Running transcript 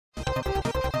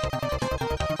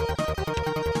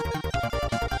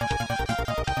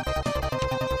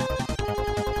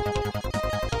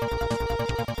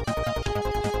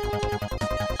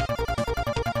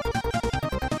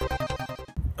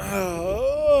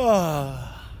Oh,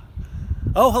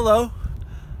 hello.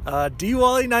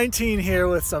 DWally19 here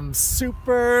with some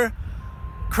super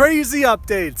crazy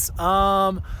updates.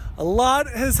 A lot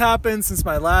has happened since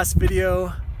my last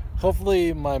video.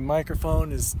 Hopefully my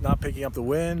microphone is not picking up the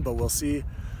wind, but we'll see.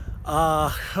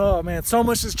 Oh man, so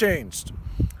much has changed.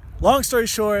 Long story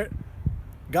short,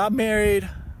 got married.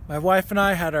 My wife and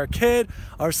I had our kid.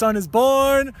 Our son is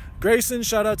born. Grayson,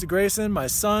 shout out to Grayson, my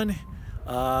son.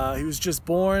 He was just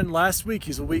born last week.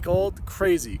 He's a week old.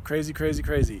 Crazy, crazy, crazy,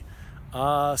 crazy.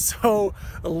 So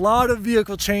a lot of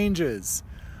vehicle changes.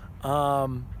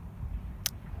 So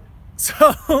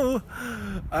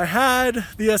I had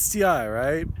the STI,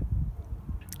 right?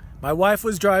 My wife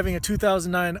was driving a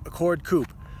 2009 Accord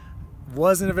Coupe.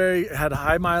 Had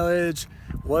high mileage,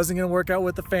 wasn't gonna work out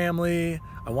with the family.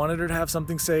 I wanted her to have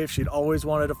something safe. She'd always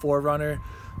wanted a 4Runner.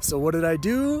 So what did I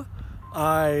do?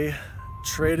 I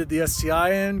traded the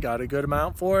STI in, got a good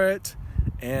amount for it,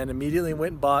 and immediately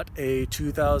went and bought a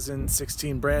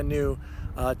 2016 brand new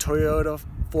Toyota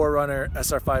 4Runner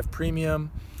SR5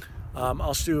 Premium.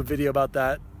 I'll shoot a video about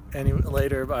that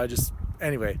later, but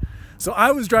anyway. So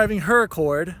I was driving her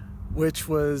Accord, which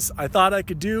I thought I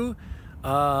could do.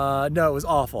 No, it was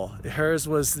awful. Hers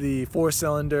was the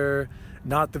 4-cylinder,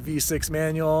 not the V6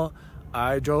 manual.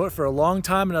 I drove it for a long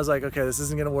time and I was like, okay, this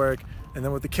isn't gonna work. And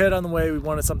then with the kid on the way, we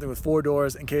wanted something with 4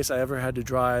 doors in case I ever had to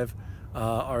drive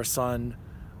our son.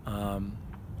 And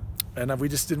we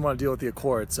just didn't want to deal with the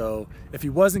Accord. So if he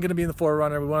wasn't gonna be in the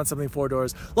 4Runner, we wanted something 4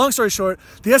 doors. Long story short,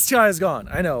 the STI is gone,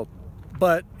 I know.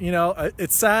 But you know,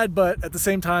 it's sad, but at the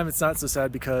same time, it's not so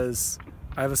sad because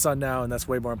I have a son now and that's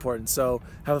way more important. So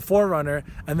have a 4Runner,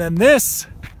 and then this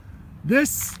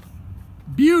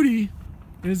beauty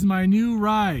is my new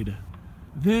ride.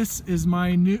 This is my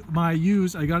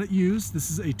used, I got it used. This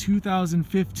is a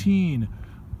 2015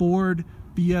 Ford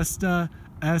Fiesta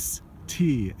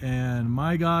ST. And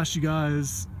my gosh, you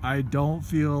guys, I don't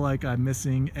feel like I'm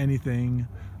missing anything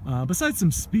besides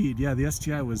some speed. Yeah, the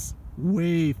STI was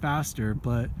way faster,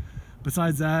 but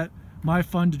besides that, my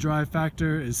fun to drive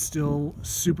factor is still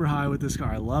super high with this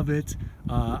car. I love it.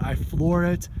 I floor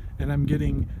it and I'm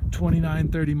getting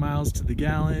 29-30 miles to the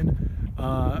gallon.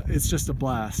 It's just a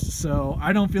blast. So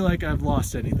I don't feel like I've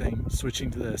lost anything switching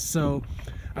to this. So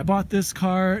I bought this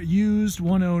car used,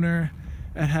 one owner.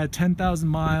 It had 10,000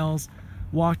 miles.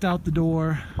 Walked out the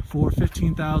door for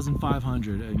 $15,500.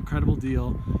 An incredible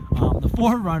deal. The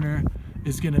 4Runner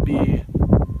is going to be,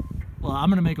 well, I'm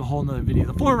going to make a whole nother video.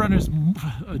 The 4Runner is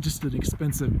just an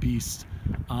expensive beast.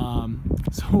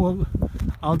 So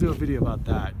I'll do a video about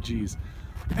that. Jeez.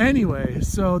 Anyway,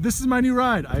 so this is my new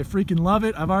ride. I freaking love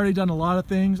it. I've already done a lot of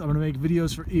things. I'm gonna make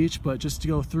videos for each, but just to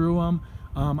go through them,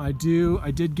 I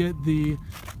did get the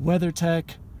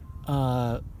WeatherTech,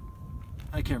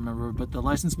 I can't remember, but the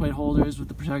license plate holders with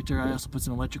the protector. I also put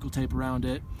some electrical tape around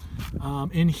it.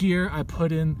 In here, I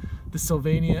put in the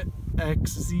Sylvania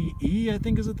XZE, I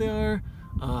think is what they are,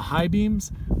 high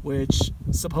beams, which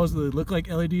supposedly look like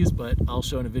LEDs, but I'll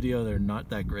show in a video they're not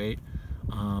that great.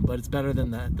 But it's better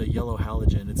than the yellow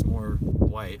halogen. It's more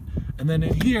white. And then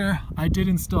in here, I did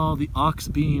install the aux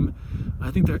beam.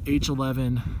 I think they're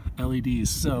H11 LEDs.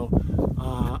 So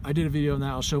I did a video on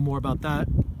that. I'll show more about that.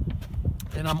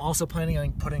 And I'm also planning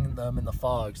on putting them in the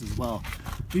fogs as well.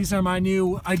 These are my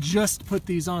new, I just put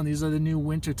these on. These are the new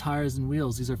winter tires and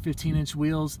wheels. These are 15-inch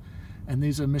wheels, and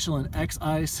these are Michelin X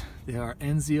Ice. They are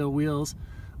Enzio wheels.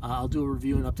 I'll do a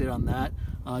review and update on that.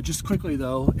 Just quickly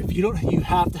though, you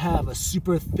have to have a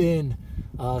super thin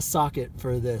socket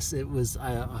for this. It was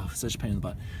such a pain in the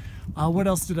butt. What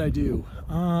else did I do?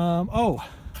 Oh,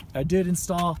 I did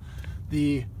install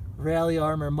the Rally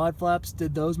Armor mud flaps.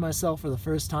 Did those myself for the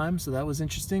first time, so that was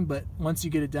interesting. But once you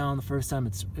get it down the first time,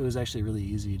 it was actually really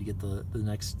easy to get the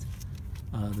next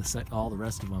all the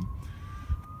rest of them.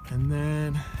 And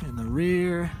then in the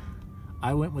rear,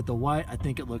 I went with the white. I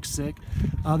think it looks sick.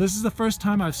 This is the first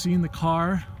time I've seen the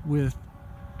car with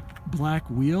black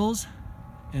wheels,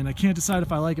 and I can't decide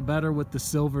if I like it better with the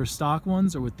silver stock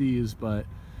ones or with these, but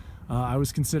I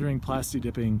was considering plasti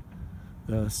dipping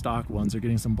the stock ones or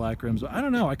getting some black rims. But I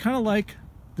don't know, I kind of like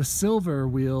the silver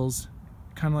wheels,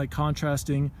 kind of like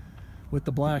contrasting with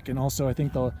the black, and also I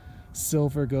think the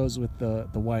silver goes with the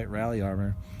white Rally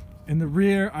Armor. In the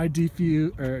rear, I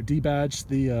debadged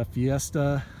the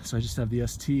Fiesta, so I just have the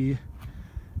ST,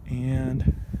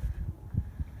 and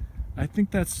I think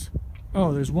that's,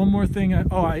 oh, there's one more thing.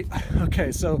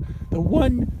 Okay, so the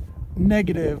one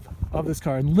negative of this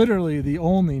car, and literally the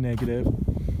only negative,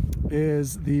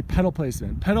 is the pedal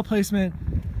placement. Pedal placement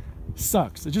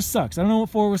sucks. It just sucks. I don't know what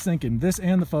Ford was thinking. This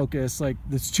and the Focus, like,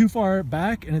 it's too far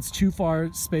back and it's too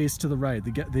far space to the right,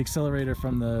 the accelerator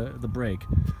from the brake.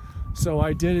 So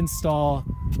I did install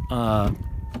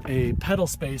a pedal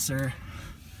spacer,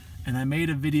 and I made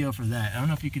a video for that. I don't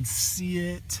know if you can see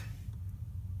it.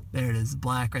 There it is,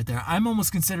 black right there. I'm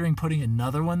almost considering putting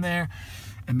another one there,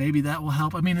 and maybe that will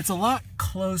help. I mean, it's a lot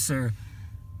closer,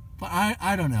 but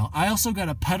I don't know. I also got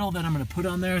a pedal that I'm gonna put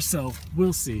on there, so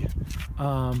we'll see.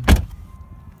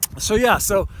 So yeah,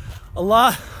 so a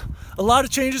lot of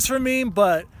changes for me,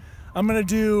 but I'm gonna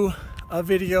do a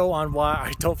video on why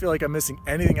I don't feel like I'm missing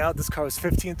anything out. This car was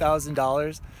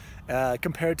 $15,000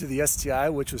 compared to the STI,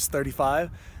 which was $35,000,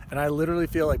 and I literally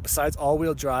feel like besides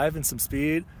all-wheel drive and some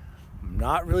speed, I'm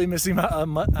not really missing out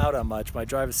on much. My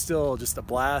drive is still just a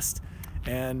blast,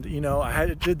 and you know, I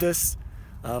did this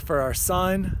for our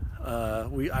son.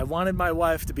 I wanted my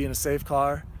wife to be in a safe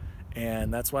car,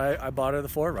 and that's why I bought her the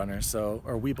 4Runner. So,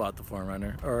 or we bought the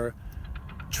 4Runner, or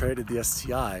traded the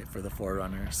STI for the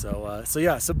 4Runner. So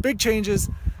yeah, so big changes,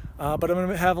 but I'm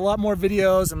gonna have a lot more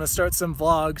videos. I'm gonna start some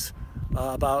vlogs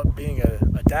about being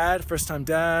a dad, first-time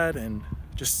dad, and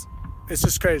just, it's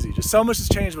just crazy. Just so much has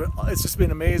changed, but it's just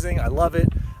been amazing. I love it.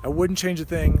 I wouldn't change a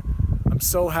thing. I'm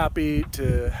so happy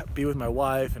to be with my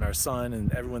wife and our son,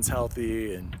 and everyone's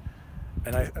healthy, and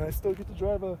I still get to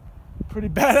drive a pretty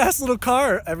badass little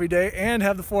car every day and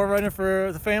have the 4Runner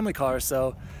for the family car.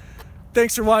 So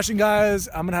thanks for watching, guys.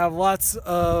 I'm gonna have lots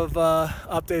of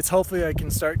updates. Hopefully I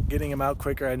can start getting them out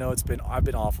quicker. I know I've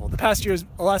been awful. The past years,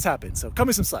 a lot's happened, so cut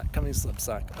me some slack.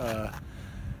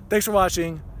 Thanks for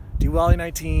watching.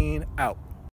 DWally19 out.